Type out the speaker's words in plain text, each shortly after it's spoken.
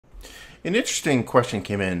An interesting question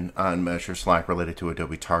came in on Measure Slack related to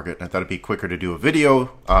Adobe Target. I thought it'd be quicker to do a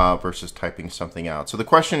video versus typing something out. So the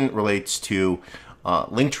question relates to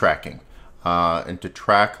link tracking and to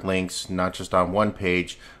track links not just on one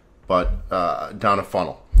page, but down a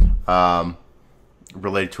funnel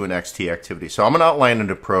related to an XT activity. So I'm going to outline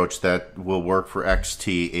an approach that will work for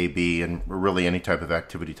XT, AB, and really any type of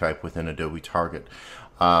activity type within Adobe Target.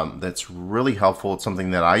 That's really helpful. It's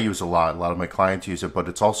something that I use a lot. A lot of my clients use it, but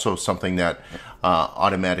it's also something that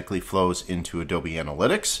automatically flows into Adobe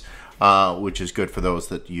Analytics, which is good for those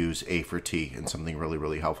that use A for T, and something really,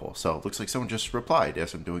 really helpful. So it looks like someone just replied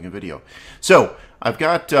as I'm doing a video. So I've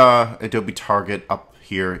got Adobe Target up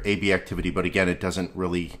here, AB activity, but again, it doesn't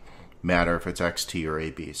really matter if it's XT or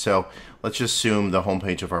AB. So let's just assume the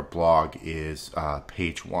homepage of our blog is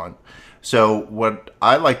page 1. So what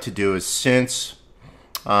I like to do is, since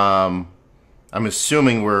I'm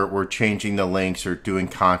assuming we're changing the links or doing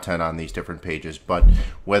content on these different pages, but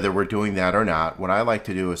whether we're doing that or not, what I like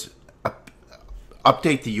to do is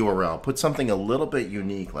update the URL, put something a little bit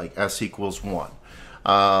unique like s equals 1,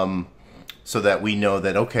 so that we know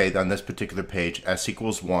that, okay, on this particular page, s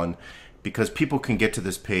equals 1, because people can get to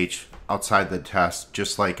this page outside the test,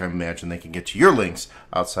 just like I imagine they can get to your links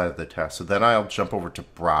outside of the test. So then I'll jump over to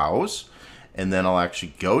Browse, and then I'll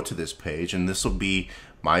actually go to this page, and this will be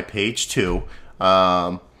my page 2.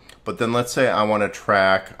 But then let's say I want to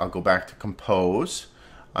track, I'll go back to Compose.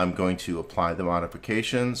 I'm going to apply the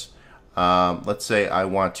modifications. Let's say I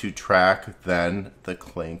want to track then the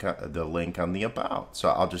link on the About. So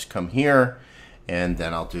I'll just come here, and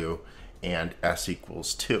then I'll do and s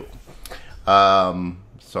equals 2.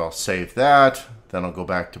 So I'll save that, then I'll go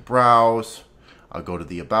back to Browse, I'll go to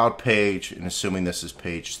the About page, and assuming this is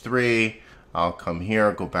page 3, I'll come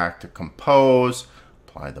here, go back to Compose,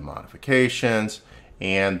 apply the modifications,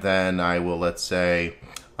 and then I will, let's say,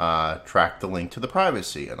 track the link to the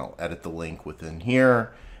privacy, and I'll edit the link within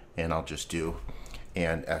here, and I'll just do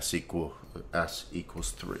and s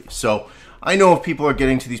equals 3. So I know if people are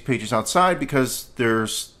getting to these pages outside because they're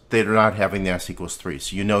not having the s equals 3.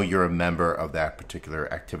 So you know you're a member of that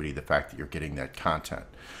particular activity, the fact that you're getting that content.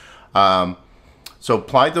 So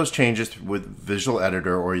apply those changes with Visual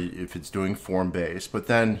Editor, or if it's doing form-based. But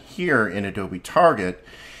then here in Adobe Target,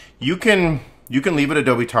 you can leave it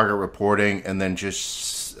Adobe Target reporting and then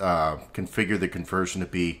just configure the conversion to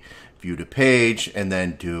be view to page, and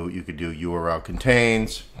then you could do URL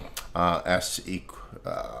contains s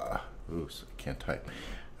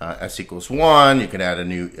equals 1. You can add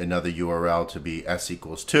another URL to be s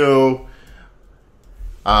equals 2.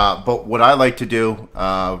 But what I like to do,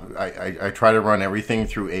 I try to run everything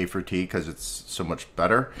through A for T because it's so much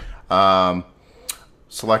better.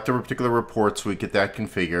 Select a particular report so we get that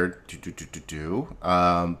configured.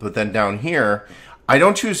 But then down here, I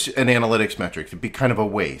don't choose an analytics metric. It'd be kind of a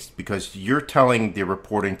waste because you're telling the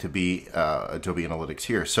reporting to be Adobe Analytics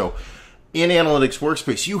here. So in Analytics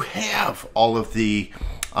Workspace, you have all of the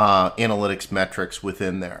analytics metrics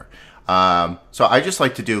within there. So I just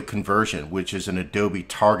like to do conversion, which is an Adobe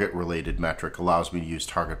Target related metric, allows me to use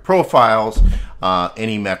target profiles,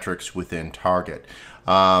 any metrics within Target.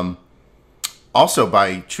 Also,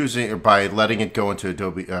 by choosing or by letting it go into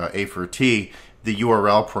Adobe A for T, the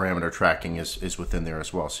URL parameter tracking is within there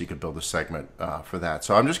as well. So you can build a segment for that.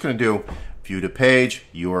 So I'm just going to do view to page,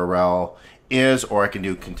 URL is, or I can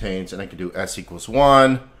do contains, and I can do s equals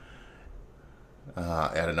 1,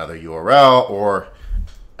 add another URL, or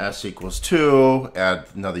s equals 2, add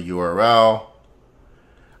another URL,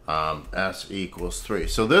 s equals 3.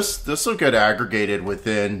 So this will get aggregated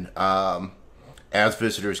within as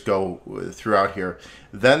visitors go throughout here.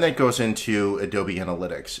 Then that goes into Adobe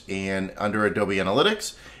Analytics, and under Adobe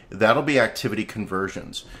Analytics, that'll be activity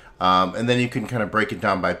conversions. And then you can kind of break it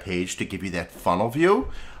down by page to give you that funnel view.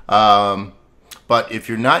 But if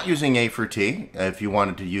you're not using A for T, if you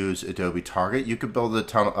wanted to use Adobe Target, you could build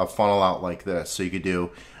a funnel out like this. So you could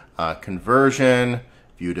do conversion,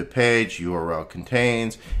 view to page, URL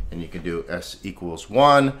contains, and you can do s equals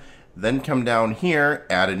 1. Then come down here,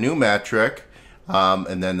 add a new metric,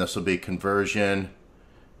 and then this will be conversion,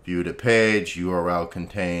 view to page, URL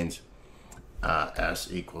contains, s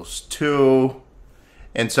equals 2.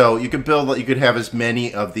 And so you could have as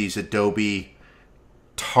many of these Adobe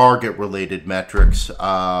Target related metrics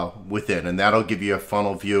within, and that'll give you a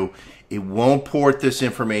funnel view. It won't port this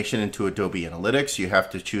information into Adobe Analytics. You have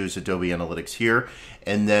to choose Adobe Analytics here,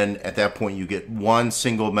 and then at that point you get one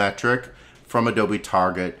single metric from Adobe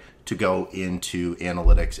Target to go into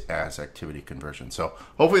Analytics as activity conversion. So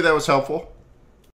hopefully that was helpful.